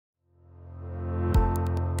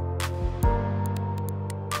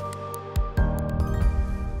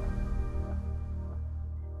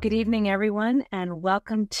Good evening, everyone, and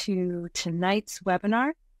welcome to tonight's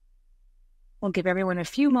webinar. We'll give everyone a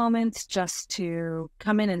few moments just to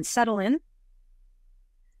come in and settle in.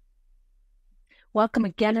 Welcome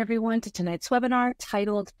again, everyone, to tonight's webinar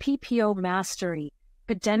titled PPO Mastery,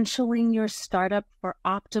 Credentialing Your Startup for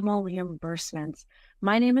Optimal Reimbursements.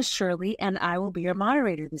 My name is Shirley, and I will be your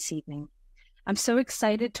moderator this evening. I'm so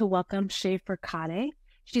excited to welcome Shea Forcade.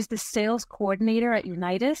 She's the sales coordinator at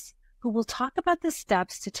Unitas, who will talk about the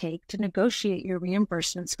steps to take to negotiate your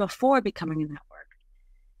reimbursements before becoming a network.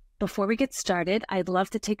 Before we get started, I'd love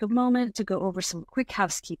to take a moment to go over some quick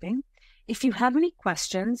housekeeping. If you have any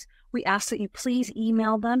questions, we ask that you please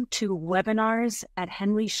email them to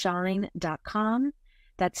webinars@henryschein.com.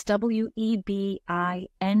 That's WEBIN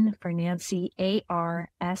for Nancy,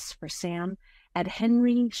 ARS for Sam, at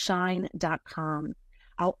henryschein.com.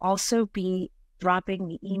 I'll also be dropping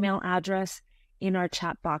the email address in our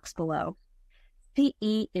chat box below.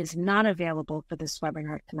 CE is not available for this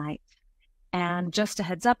webinar tonight. And just a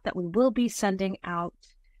heads up that we will be sending out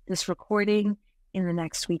this recording in the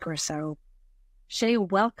next week or so. Shea,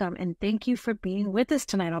 welcome, and thank you for being with us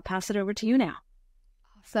tonight. I'll pass it over to you now.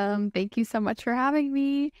 Awesome. Thank you so much for having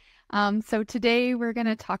me. So today we're going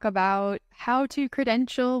to talk about how to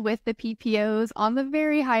credential with the PPOs on the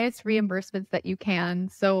very highest reimbursements that you can.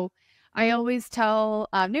 So I always tell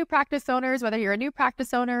new practice owners, whether you're a new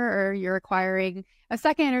practice owner or you're acquiring a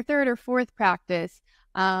second or third or fourth practice,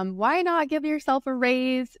 why not give yourself a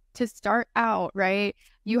raise to start out, right?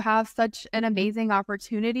 You have such an amazing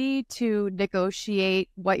opportunity to negotiate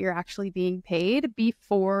what you're actually being paid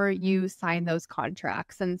before you sign those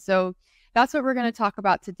contracts. And so that's what we're going to talk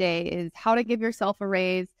about today is how to give yourself a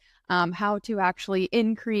raise, how to actually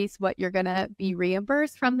increase what you're going to be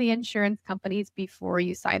reimbursed from the insurance companies before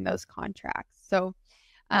you sign those contracts. So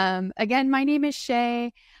again, my name is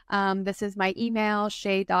Shea. This is my email,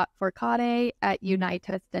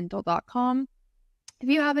 shay.forcade@unitasdental.com. If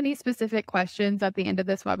you have any specific questions at the end of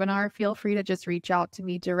this webinar, feel free to just reach out to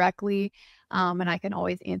me directly, and I can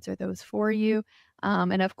always answer those for you.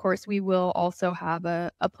 And of course, we will also have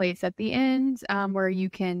a place at the end where you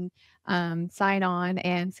can sign on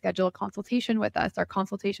and schedule a consultation with us. Our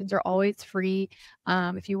consultations are always free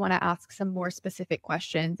if you want to ask some more specific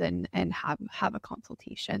questions and have a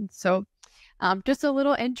consultation. So just a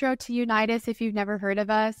little intro to Unitas if you've never heard of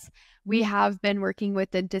us. We have been working with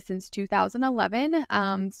dentists since 2011.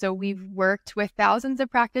 So we've worked with thousands of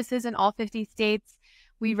practices in all 50 states.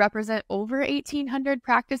 We represent over 1,800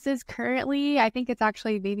 practices currently. I think it's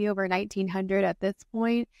actually maybe over 1,900 at this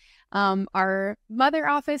point. Our mother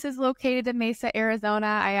office is located in Mesa, Arizona.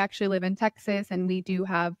 I actually live in Texas, and we do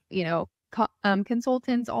have,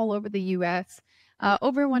 consultants all over the U.S.,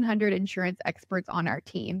 over 100 insurance experts on our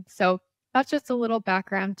team. So that's just a little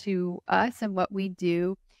background to us and what we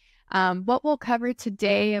do. What we'll cover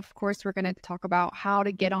today, of course, we're going to talk about how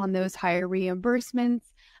to get on those higher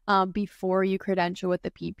reimbursements before you credential with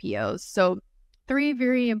the PPOs. So 3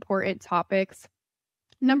 very important topics.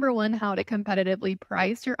 Number 1, how to competitively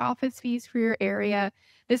price your office fees for your area.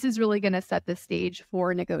 This is really going to set the stage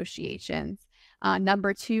for negotiations.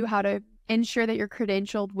 Number 2, how to ensure that you're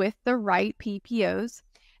credentialed with the right PPOs.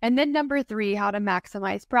 And then number 3, how to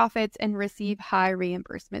maximize profits and receive high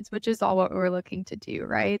reimbursements, which is all what we're looking to do,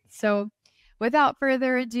 right? So without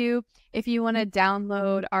further ado, if you want to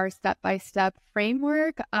download our step-by-step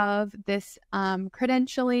framework of this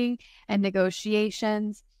credentialing and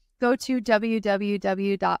negotiations, go to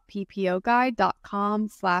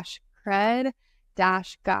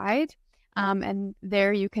www.ppoguide.com/cred-guide. And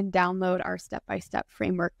there you can download our step-by-step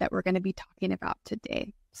framework that we're going to be talking about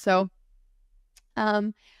today. So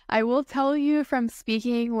I will tell you from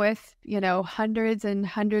speaking with, hundreds and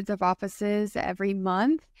hundreds of offices every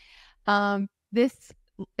month, this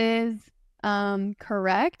is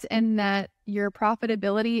correct in that your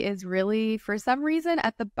profitability is really, for some reason,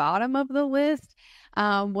 at the bottom of the list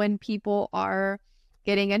when people are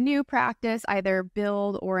getting a new practice, either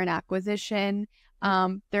build or an acquisition.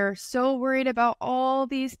 They're so worried about all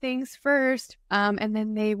these things first, and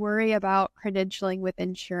then they worry about credentialing with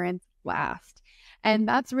insurance last. And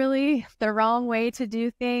that's really the wrong way to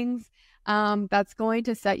do things. That's going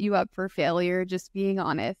to set you up for failure, just being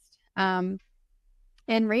honest.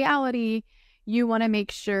 In reality, you want to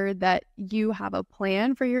make sure that you have a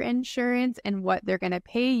plan for your insurance and what they're going to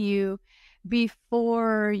pay you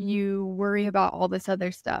before you worry about all this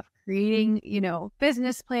other stuff. Creating,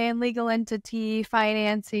 business plan, legal entity,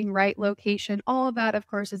 financing, right location, all of that, of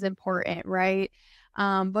course, is important, right?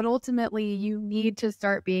 But ultimately, you need to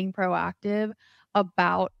start being proactive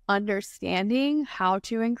about understanding how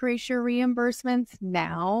to increase your reimbursements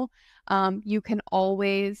now You can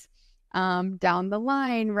always down the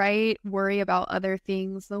line, right, worry about other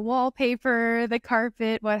things, the wallpaper, the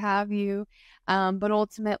carpet, what have you. But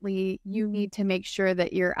ultimately, you need to make sure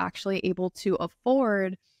that you're actually able to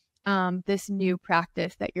afford this new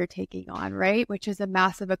practice that you're taking on, right? Which is a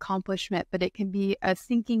massive accomplishment, but it can be a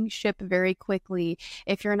sinking ship very quickly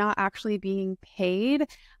if you're not actually being paid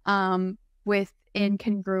with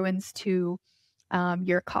incongruence to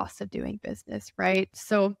your cost of doing business, right?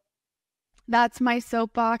 So that's my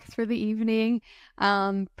soapbox for the evening.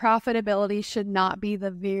 Profitability should not be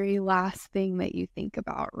the very last thing that you think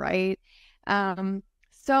about, right?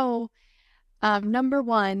 Number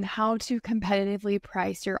one, how to competitively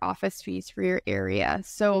price your office fees for your area.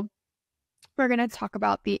 So we're going to talk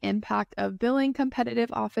about the impact of billing competitive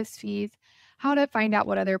office fees, how to find out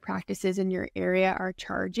what other practices in your area are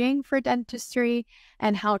charging for dentistry,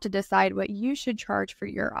 and how to decide what you should charge for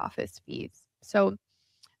your office fees. So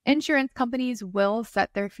insurance companies will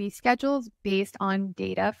set their fee schedules based on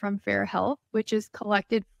data from Fair Health, which is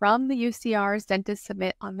collected from the UCRs dentists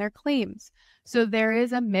submit on their claims. So there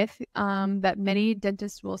is a myth that many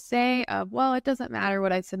dentists will say of, well, it doesn't matter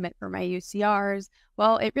what I submit for my UCRs.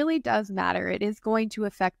 Well, it really does matter. It is going to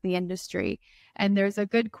affect the industry. And there's a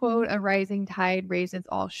good quote, a rising tide raises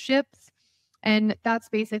all ships. And that's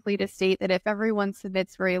basically to state that if everyone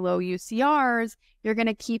submits very low UCRs, you're going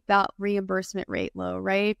to keep that reimbursement rate low,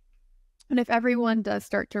 right? And if everyone does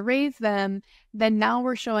start to raise them, then now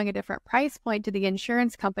we're showing a different price point to the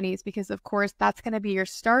insurance companies because, of course, that's going to be your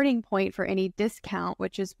starting point for any discount,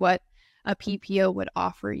 which is what a PPO would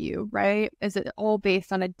offer you, right? Is it all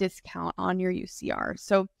based on a discount on your UCR?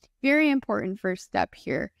 So very important first step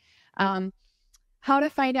here. How to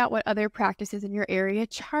find out what other practices in your area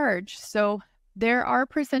charge. So there are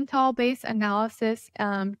percentile-based analysis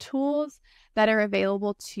tools that are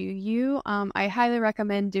available to you. I highly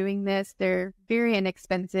recommend doing this. They're very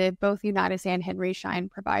inexpensive. Both Unitas and Henry Schein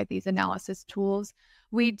provide these analysis tools.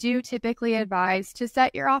 We do typically advise to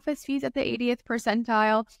set your office fees at the 80th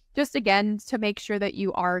percentile, just again, to make sure that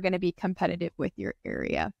you are going to be competitive with your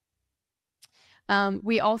area.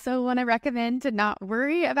 We also want to recommend to not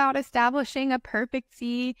worry about establishing a perfect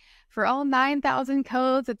fee for all 9,000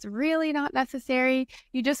 codes. It's really not necessary.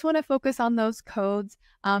 You just want to focus on those codes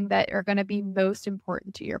that are going to be most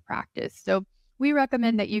important to your practice. So we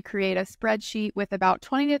recommend that you create a spreadsheet with about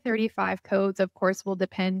 20 to 35 codes. Of course, will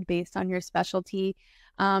depend based on your specialty,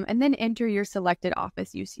 and then enter your selected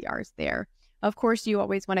office UCRs there. Of course, you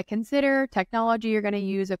always want to consider technology you're going to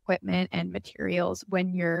use, equipment, and materials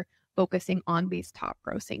when you're focusing on these top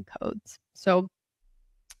grossing codes. So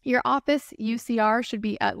your office UCR should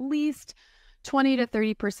be at least 20 to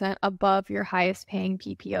 30% above your highest paying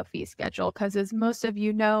PPO fee schedule. Because as most of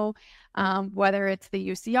you know, whether it's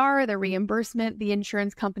the UCR or the reimbursement, the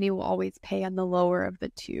insurance company will always pay on the lower of the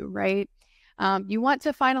two, right? You want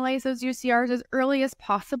to finalize those UCRs as early as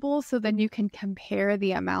possible so then you can compare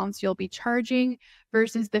the amounts you'll be charging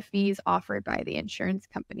versus the fees offered by the insurance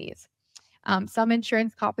companies. Some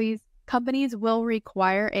insurance companies will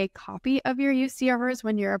require a copy of your UCRs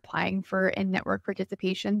when you're applying for in-network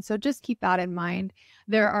participation. So just keep that in mind.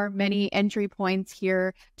 There are many entry points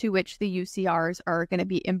here to which the UCRs are going to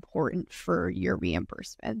be important for your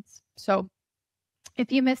reimbursements. So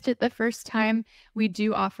if you missed it the first time, we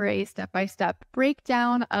do offer a step-by-step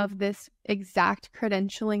breakdown of this exact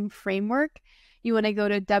credentialing framework. You want to go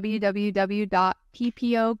to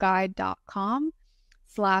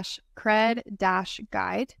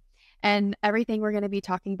www.ppOguide.com/cred-guide. And everything we're going to be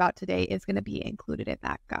talking about today is going to be included in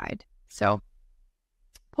that guide. So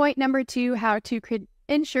point number 2, how to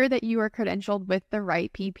ensure that you are credentialed with the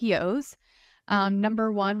right PPOs.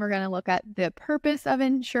 Number 1, we're going to look at the purpose of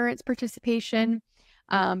insurance participation.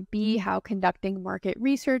 B, how conducting market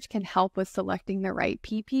research can help with selecting the right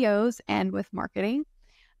PPOs and with marketing.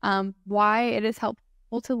 Why it is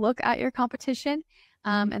helpful to look at your competition.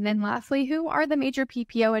 And then lastly, who are the major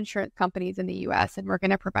PPO insurance companies in the US? And we're going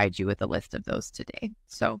to provide you with a list of those today.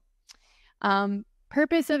 So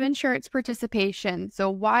purpose of insurance participation. So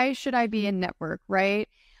why should I be in network, right?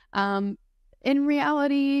 In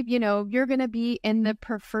reality, you're going to be in the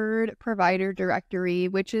preferred provider directory,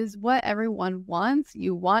 which is what everyone wants.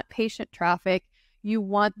 You want patient traffic. You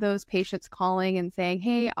want those patients calling and saying,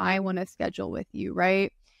 hey, I want to schedule with you,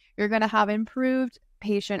 right? You're going to have improved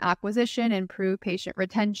patient acquisition, improved patient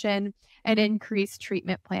retention, and increased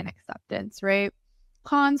treatment plan acceptance, right?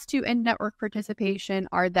 Cons to in-network participation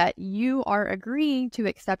are that you are agreeing to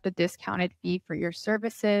accept a discounted fee for your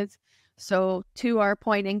services. So to our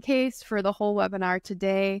point in case for the whole webinar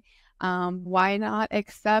today, why not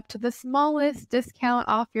accept the smallest discount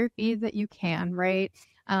off your fees that you can, right?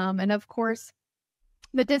 And of course,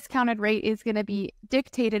 the discounted rate is going to be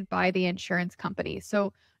dictated by the insurance company.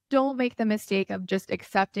 So don't make the mistake of just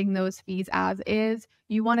accepting those fees as is.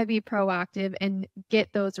 You want to be proactive and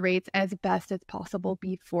get those rates as best as possible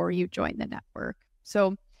before you join the network.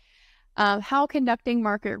 So how conducting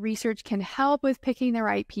market research can help with picking the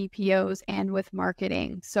right PPOs and with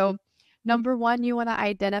marketing. So number one, you want to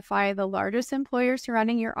identify the largest employers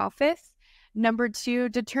surrounding your office. Number two,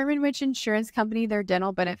 determine which insurance company their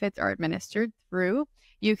dental benefits are administered through.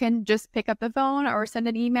 You can just pick up the phone or send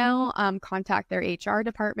an email, contact their HR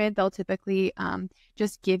department. They'll typically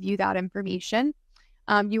just give you that information.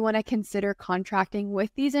 You want to consider contracting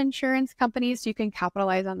with these insurance companies so you can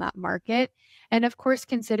capitalize on that market. And of course,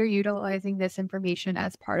 consider utilizing this information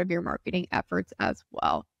as part of your marketing efforts as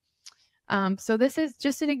well. So this is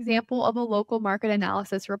just an example of a local market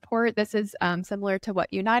analysis report. This is similar to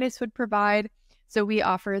what Unitas would provide. So we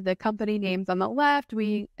offer the company names on the left.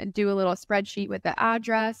 We do a little spreadsheet with the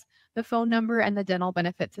address, the phone number, and the dental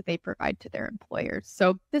benefits that they provide to their employers.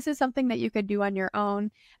 So this is something that you could do on your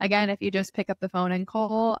own. Again, if you just pick up the phone and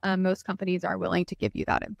call, most companies are willing to give you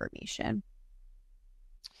that information.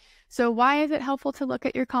 So why is it helpful to look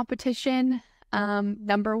at your competition?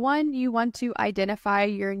 Number one, you want to identify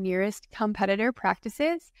your nearest competitor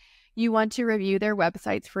practices. You want to review their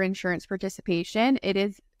websites for insurance participation. It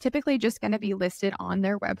is typically just going to be listed on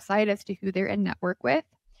their website as to who they're in network with.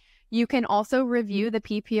 You can also review the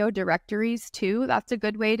PPO directories too. That's a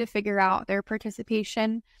good way to figure out their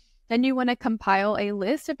participation. Then you want to compile a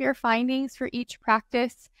list of your findings for each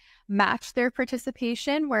practice, match their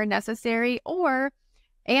participation where necessary, or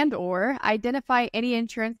identify any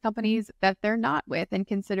insurance companies that they're not with and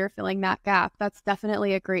consider filling that gap. That's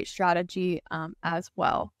definitely a great strategy as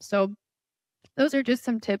well. So those are just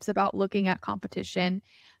some tips about looking at competition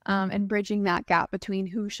and bridging that gap between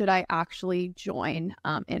who should I actually join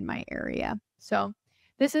in my area. So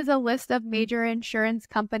this is a list of major insurance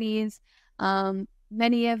companies.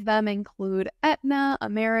 Many of them include Aetna,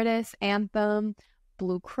 Emeritus, Anthem,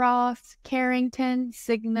 Blue Cross, Carrington,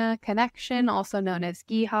 Cigna, Connection, also known as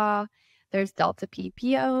GIHA. There's Delta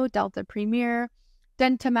PPO, Delta Premier,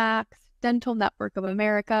 Dentamax, Dental Network of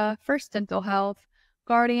America, First Dental Health,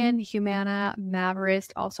 Guardian, Humana,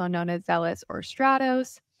 Maverist, also known as Zealous or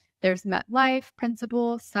Stratos. There's MetLife,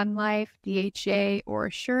 Principal, Sun Life, DHA or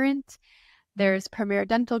Assurant. There's Premier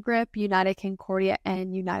Dental Grip, United Concordia,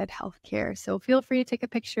 and United Healthcare. So feel free to take a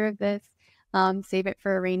picture of this, save it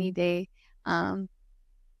for a rainy day.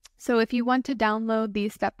 So if you want to download the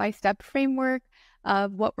step-by-step framework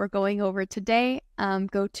of what we're going over today,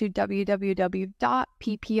 go to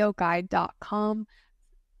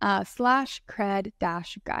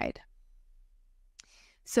www.ppOguide.com/cred-guide.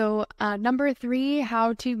 So number three,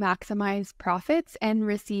 how to maximize profits and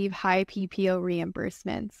receive high PPO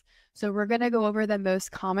reimbursements. So we're going to go over the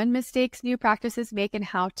most common mistakes new practices make and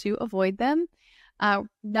how to avoid them.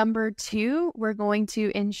 Number two, we're going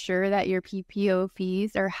to ensure that your PPO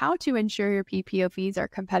fees, or how to ensure your PPO fees are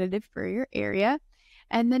competitive for your area.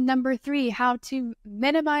 And then number three, how to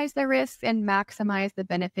minimize the risks and maximize the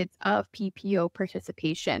benefits of PPO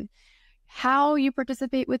participation. How you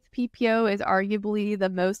participate with PPO is arguably the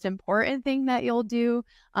most important thing that you'll do.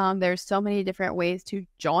 There's so many different ways to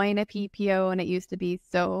join a PPO, and it used to be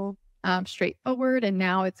so straightforward, and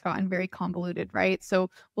now it's gotten very convoluted, right? So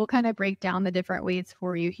we'll kind of break down the different ways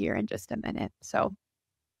for you here in just a minute. So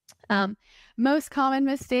most common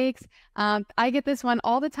mistakes, I get this one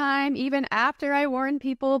all the time, even after I warn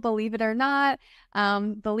people, believe it or not,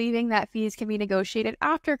 believing that fees can be negotiated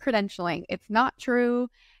after credentialing. It's not true.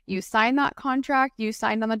 You sign that contract, you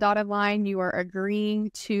signed on the dotted line, you are agreeing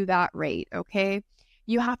to that rate, okay?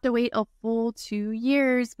 You have to wait a full 2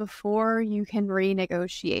 years before you can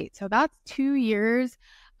renegotiate. So that's 2 years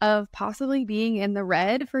of possibly being in the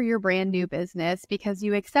red for your brand new business because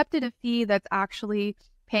you accepted a fee that's actually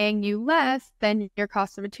paying you less than your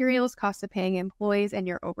cost of materials, cost of paying employees, and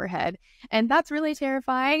your overhead. And that's really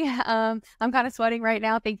terrifying. I'm kind of sweating right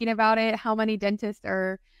now thinking about it. How many dentists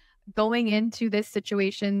are going into this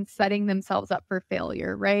situation, setting themselves up for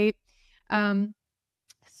failure, right?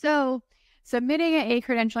 So submitting a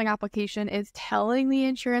credentialing application is telling the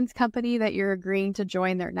insurance company that you're agreeing to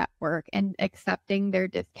join their network and accepting their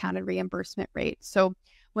discounted reimbursement rate. So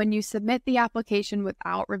when you submit the application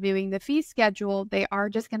without reviewing the fee schedule, they are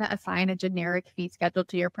just going to assign a generic fee schedule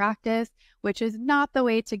to your practice, which is not the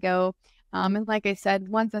way to go. And like I said,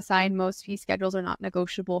 once assigned, most fee schedules are not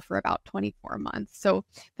negotiable for about 24 months. So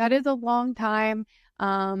that is a long time.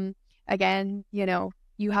 Again,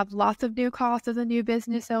 you have lots of new costs as a new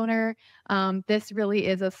business owner. This really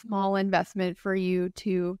is a small investment for you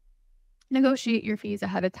to negotiate your fees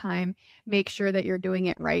ahead of time. Make sure that you're doing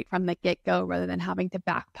it right from the get-go rather than having to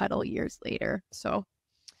backpedal years later. So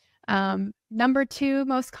number 2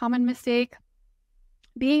 most common mistake,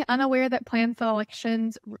 being unaware that plan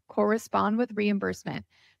selections correspond with reimbursement.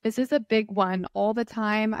 This is a big one. All the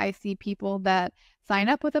time, I see people that sign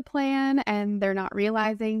up with a plan and they're not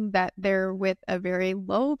realizing that they're with a very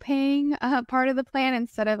low paying part of the plan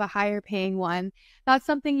instead of a higher paying one. That's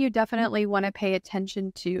something you definitely want to pay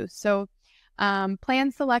attention to. So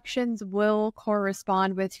plan selections will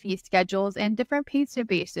correspond with fee schedules and different patient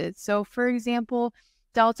bases. So for example,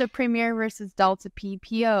 Delta Premier versus Delta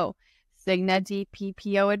PPO, Cigna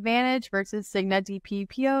DPPO Advantage versus Cigna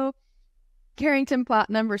DPPO, Carrington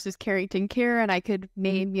Platinum versus Carrington Care, and I could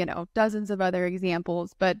name, dozens of other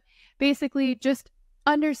examples, but basically just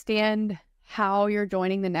understand how you're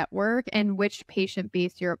joining the network and which patient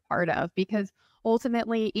base you're a part of, because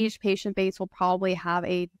ultimately each patient base will probably have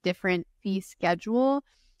a different fee schedule.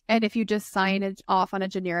 And if you just sign it off on a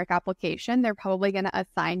generic application, they're probably going to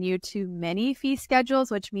assign you to many fee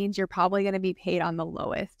schedules, which means you're probably going to be paid on the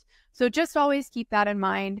lowest. So just always keep that in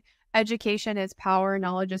mind. Education is power,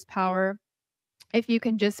 knowledge is power. If you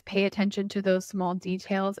can just pay attention to those small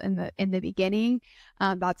details in the beginning,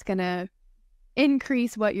 that's going to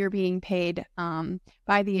increase what you're being paid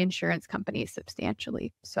by the insurance company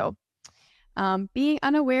substantially. So being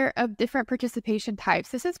unaware of different participation types.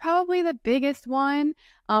 This is probably the biggest one.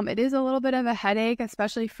 It is a little bit of a headache,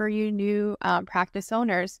 especially for you new practice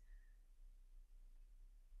owners,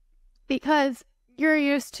 because you're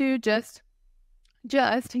used to just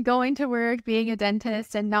going to work, being a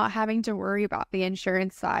dentist, and not having to worry about the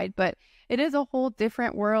insurance side. But it is a whole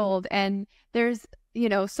different world. And there's,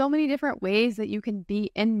 so many different ways that you can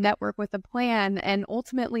be in network with a plan. And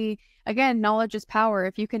ultimately, again, knowledge is power.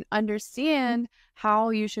 If you can understand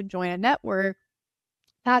how you should join a network,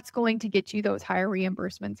 that's going to get you those higher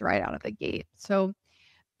reimbursements right out of the gate. So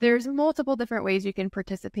there's multiple different ways you can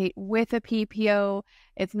participate with a PPO.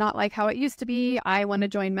 It's not like how it used to be. I want to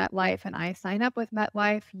join MetLife and I sign up with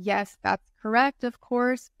MetLife. Yes, that's correct, of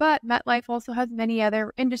course. But MetLife also has many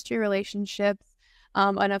other industry relationships.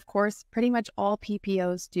 And of course, pretty much all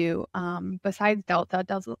PPOs do. Besides Delta,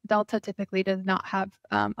 Delta typically does not have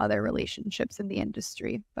other relationships in the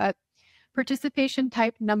industry. But participation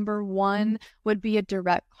type number 1 would be a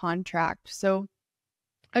direct contract. So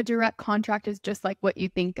a direct contract is just like what you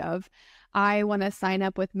think of. I want to sign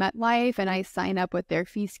up with MetLife and I sign up with their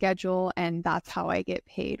fee schedule, and that's how I get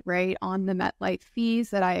paid, right? On the MetLife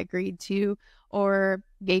fees that I agreed to, or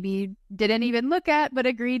maybe didn't even look at, but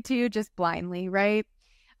agreed to just blindly, right?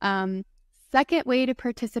 Second way to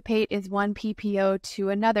participate is one PPO to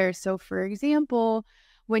another. So for example,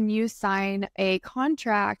 when you sign a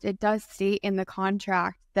contract, it does state in the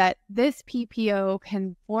contract that this PPO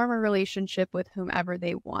can form a relationship with whomever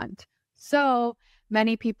they want. So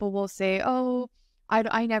many people will say, oh,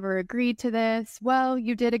 I never agreed to this. Well,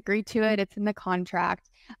 you did agree to it. It's in the contract.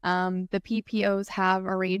 The PPOs have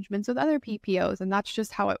arrangements with other PPOs, and that's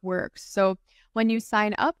just how it works. So when you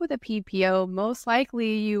sign up with a PPO, most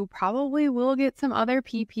likely you probably will get some other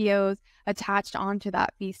PPOs attached onto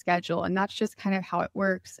that fee schedule. And that's just kind of how it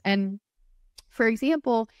works. And for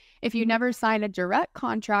example, if you never sign a direct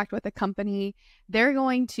contract with a company, they're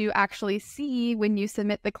going to actually see when you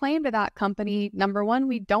submit the claim to that company, number 1,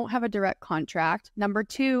 we don't have a direct contract. Number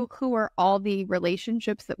 2, who are all the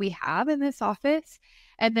relationships that we have in this office?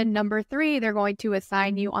 And then number 3, they're going to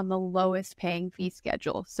assign you on the lowest paying fee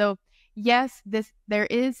schedule. So yes, there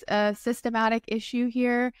is a systematic issue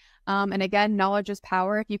here. And again, knowledge is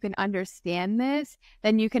power. If you can understand this,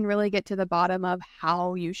 then you can really get to the bottom of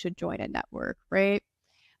how you should join a network, right?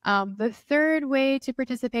 The third way to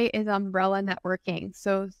participate is umbrella networking.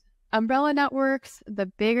 So umbrella networks, the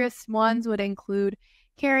biggest ones would include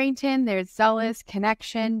Carrington, there's Zealous,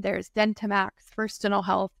 Connection, there's Dentamax, First Dental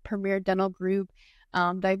Health, Premier Dental Group,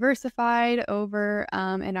 Diversified over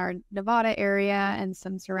in our Nevada area and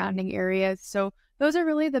some surrounding areas. So those are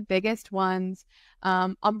really the biggest ones.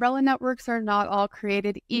 Umbrella networks are not all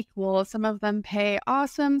created equal. Some of them pay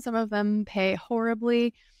awesome, some of them pay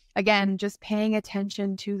horribly. Again, just paying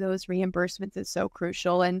attention to those reimbursements is so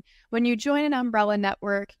crucial. And when you join an umbrella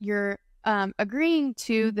network, you're agreeing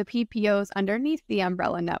to the PPOs underneath the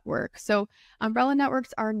umbrella network. So umbrella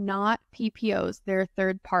networks are not PPOs. They're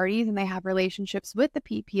third parties and they have relationships with the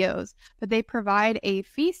PPOs, but they provide a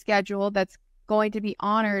fee schedule that's going to be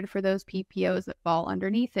honored for those PPOs that fall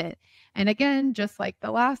underneath it. And again, just like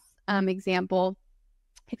the last example,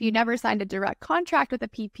 If you never signed a direct contract with a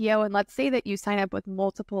PPO, and let's say that you sign up with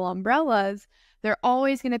multiple umbrellas, they're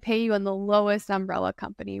always going to pay you on the lowest umbrella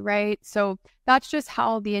company, right? So that's just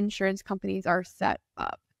how the insurance companies are set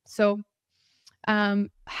up. So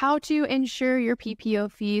how to ensure your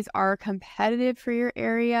PPO fees are competitive for your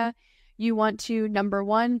area. You want to, number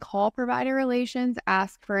one, call provider relations,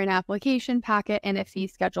 ask for an application packet and a fee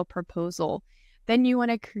schedule proposal. Then you want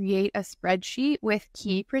to create a spreadsheet with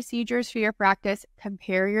key procedures for your practice,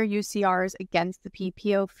 compare your UCRs against the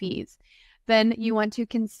PPO fees. Then you want to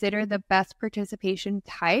consider the best participation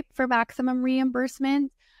type for maximum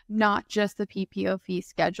reimbursement, not just the PPO fee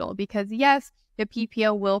schedule. Because yes, the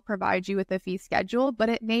PPO will provide you with a fee schedule, but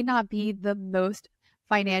it may not be the most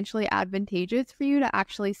financially advantageous for you to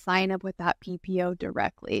actually sign up with that PPO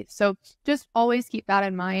directly. So just always keep that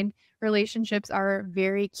in mind. Relationships are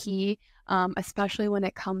very key, especially when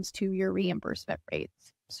it comes to your reimbursement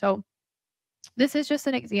rates. So this is just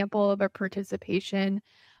an example of a participation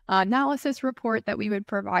analysis report that we would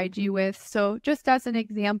provide you with. So just as an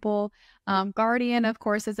example, Guardian, of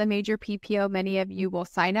course, is a major PPO many of you will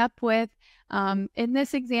sign up with. In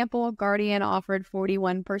this example, Guardian offered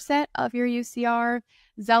 41% of your UCR.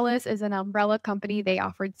 Zealous is an umbrella company. They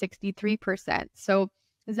offered 63%. So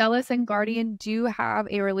Zealous and Guardian do have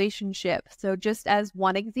a relationship. So just as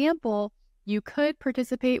one example, you could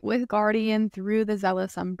participate with Guardian through the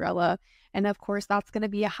Zealous umbrella. And of course, that's going to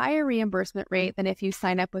be a higher reimbursement rate than if you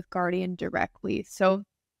sign up with Guardian directly. So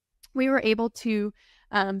we were able to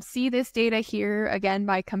see this data here again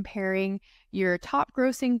by comparing your top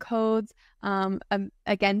grossing codes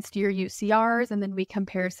against your UCRs, and then we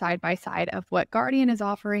compare side by side of what Guardian is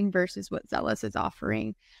offering versus what Zealous is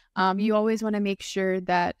offering. You always want to make sure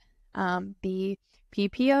that the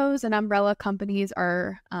PPOs and umbrella companies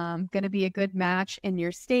are going to be a good match in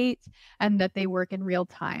your state and that they work in real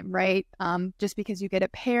time, right? Just because you get a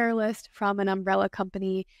payer list from an umbrella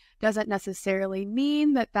company doesn't necessarily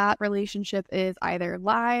mean that that relationship is either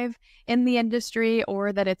live in the industry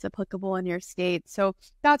or that it's applicable in your state. So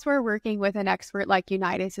that's where working with an expert like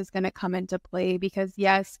Unitas is going to come into play, because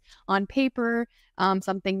yes, on paper,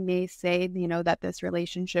 something may say, that this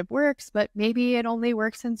relationship works, but maybe it only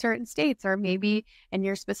works in certain states, or maybe in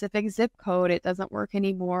your specific zip code, it doesn't work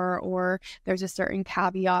anymore, or there's a certain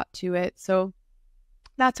caveat to it. So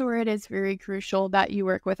that's where it is very crucial that you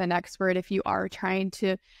work with an expert if you are trying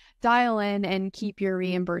to dial in and keep your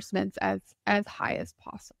reimbursements as high as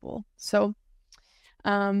possible. So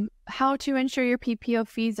how to ensure your PPO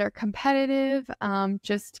fees are competitive,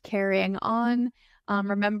 just carrying on.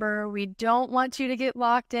 Remember, we don't want you to get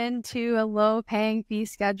locked into a low paying fee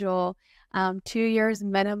schedule. 2 years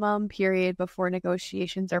minimum period before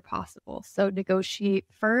negotiations are possible. So negotiate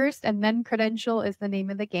first, and then Credential is the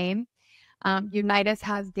name of the game. Unitas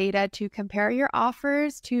has data to compare your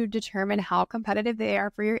offers to determine how competitive they are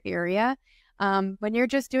for your area. When you're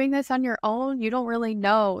just doing this on your own, you don't really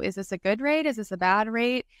know, is this a good rate? Is this a bad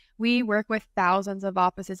rate? We work with thousands of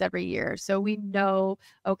offices every year. So we know,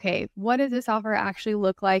 okay, what does this offer actually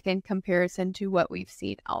look like in comparison to what we've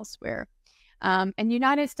seen elsewhere? And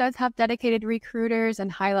Unitas does have dedicated recruiters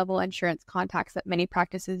and high-level insurance contacts that many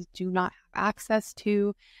practices do not have access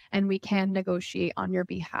to, and we can negotiate on your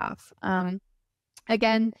behalf.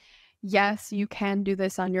 Again, yes, you can do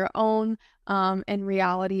this on your own. In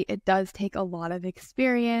reality, it does take a lot of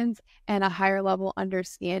experience and a higher level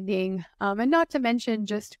understanding, and not to mention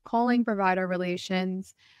just calling provider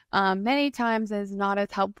relations many times is not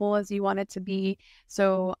as helpful as you want it to be.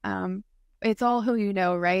 So it's all who you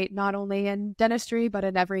know, right? Not only in dentistry, but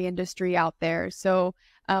in every industry out there. So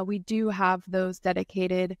we do have those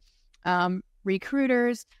dedicated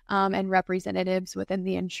recruiters and representatives within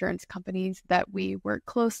the insurance companies that we work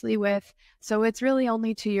closely with. So it's really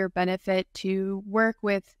only to your benefit to work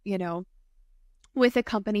with, with a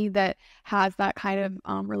company that has that kind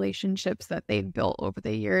of relationships that they've built over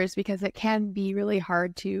the years, because it can be really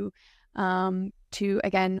hard to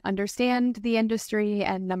again understand the industry,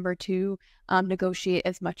 and number two, negotiate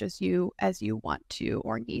as much as you want to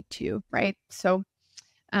or need to, right? So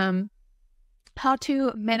how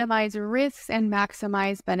to minimize risks and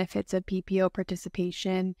maximize benefits of PPO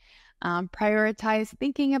participation. Prioritize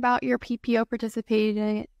thinking about your PPO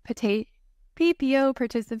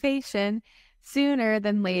participation sooner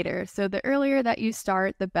than later. So the earlier that you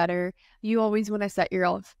start, the better. You always want to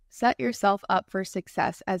set yourself up for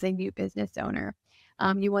success as a new business owner.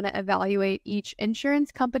 You want to evaluate each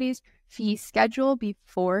insurance company's fee schedule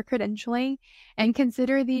before credentialing and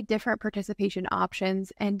consider the different participation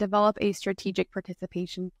options and develop a strategic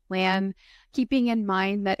participation plan, keeping in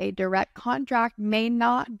mind that a direct contract may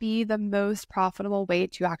not be the most profitable way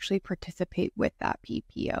to actually participate with that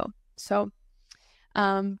PPO. So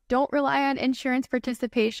don't rely on insurance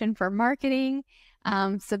participation for marketing.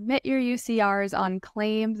 Submit your UCRs on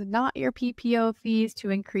claims, not your PPO fees, to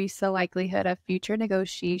increase the likelihood of future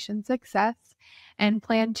negotiation success, and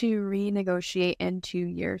plan to renegotiate in 2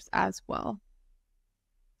 years as well.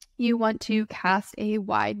 You want to cast a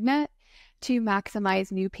wide net to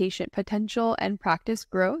maximize new patient potential and practice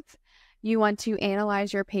growth. You want to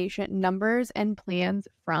analyze your patient numbers and plans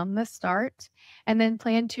from the start, and then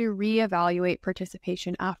plan to reevaluate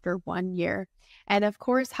participation after 1 year. And of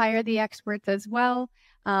course, hire the experts as well.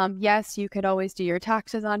 Yes, you could always do your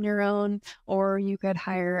taxes on your own, or you could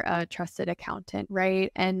hire a trusted accountant,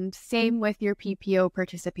 right? And same with your PPO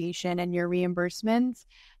participation and your reimbursements.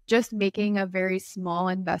 Just making a very small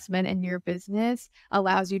investment in your business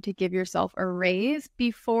allows you to give yourself a raise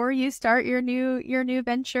before you start your new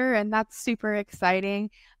venture, and that's super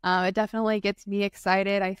exciting. It definitely gets me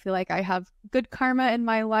excited. I feel like I have good karma in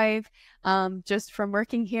my life, just from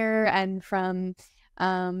working here and from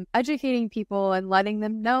educating people and letting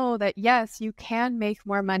them know that yes, you can make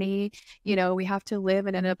more money. You know, we have to live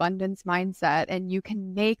in an abundance mindset, and you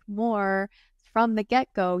can make more from the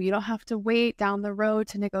get-go. You don't have to wait down the road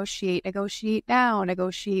to negotiate now,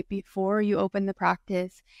 negotiate before you open the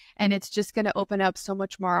practice. And it's just going to open up so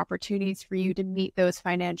much more opportunities for you to meet those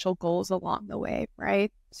financial goals along the way,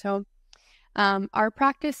 right? So our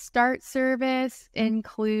practice start service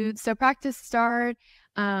includes, practice start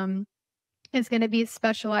is going to be a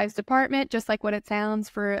specialized department, just like what it sounds,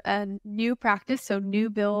 for a new practice, so new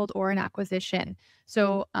build or an acquisition.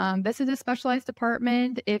 So this is a specialized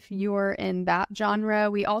department if you're in that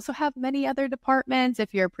genre. We also have many other departments.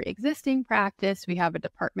 If you're a pre-existing practice, we have a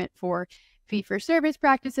department for fee-for-service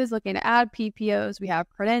practices looking to add PPOs. We have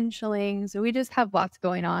credentialing. So we just have lots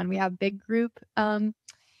going on. We have big group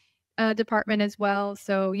department as well.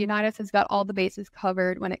 So Unitas has got all the bases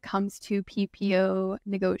covered when it comes to PPO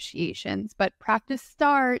negotiations. But practice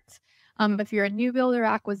starts, if you're a new build or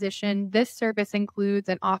acquisition, this service includes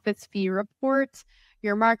an office fee report,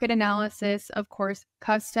 your market analysis, of course,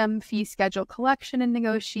 custom fee schedule collection and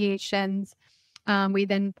negotiations. We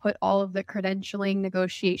then put all of the credentialing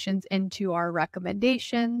negotiations into our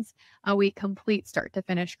recommendations. We complete start to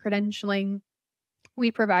finish credentialing. We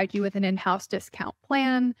provide you with an in-house discount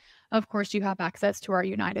plan. Of course, you have access to our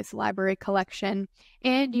Unitas library collection,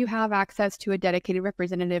 and you have access to a dedicated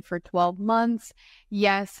representative for 12 months.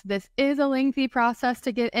 Yes, this is a lengthy process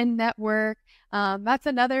to get in network. That's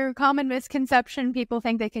another common misconception. People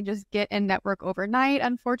think they can just get in network overnight.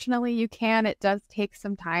 Unfortunately, you can. It does take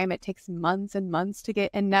some time. It takes months and months to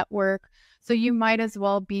get in network. So you might as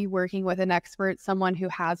well be working with an expert, someone who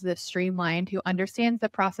has this streamlined, who understands the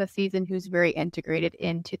processes, and who's very integrated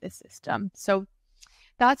into the system. So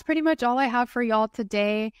that's pretty much all I have for y'all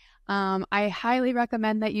today. I highly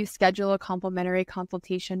recommend that you schedule a complimentary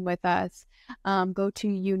consultation with us. Go to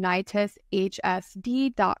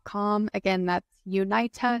unitashsd.com. Again, that's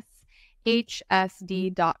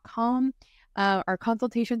unitashsd.com. Our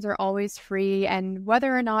consultations are always free, and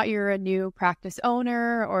whether or not you're a new practice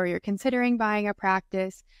owner or you're considering buying a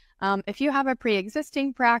practice, if you have a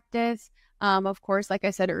pre-existing practice, of course, like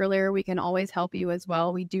I said earlier, we can always help you as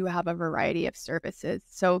well. We do have a variety of services.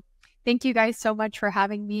 So thank you guys so much for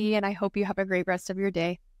having me, and I hope you have a great rest of your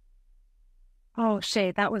day. Oh,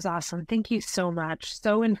 Shea, that was awesome. Thank you so much.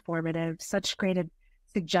 So informative, such great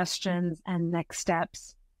suggestions and next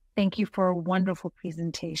steps. Thank you for a wonderful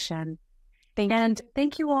presentation.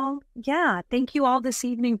 Thank you all. Yeah, thank you all this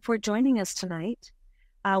evening for joining us tonight.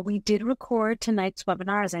 We did record tonight's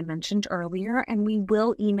webinar, as I mentioned earlier, and we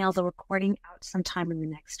will email the recording out sometime in the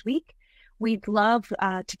next week. We'd love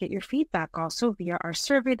to get your feedback also via our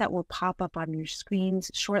survey that will pop up on your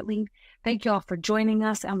screens shortly. Thank you all for joining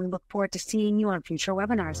us, and we look forward to seeing you on future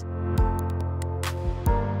webinars.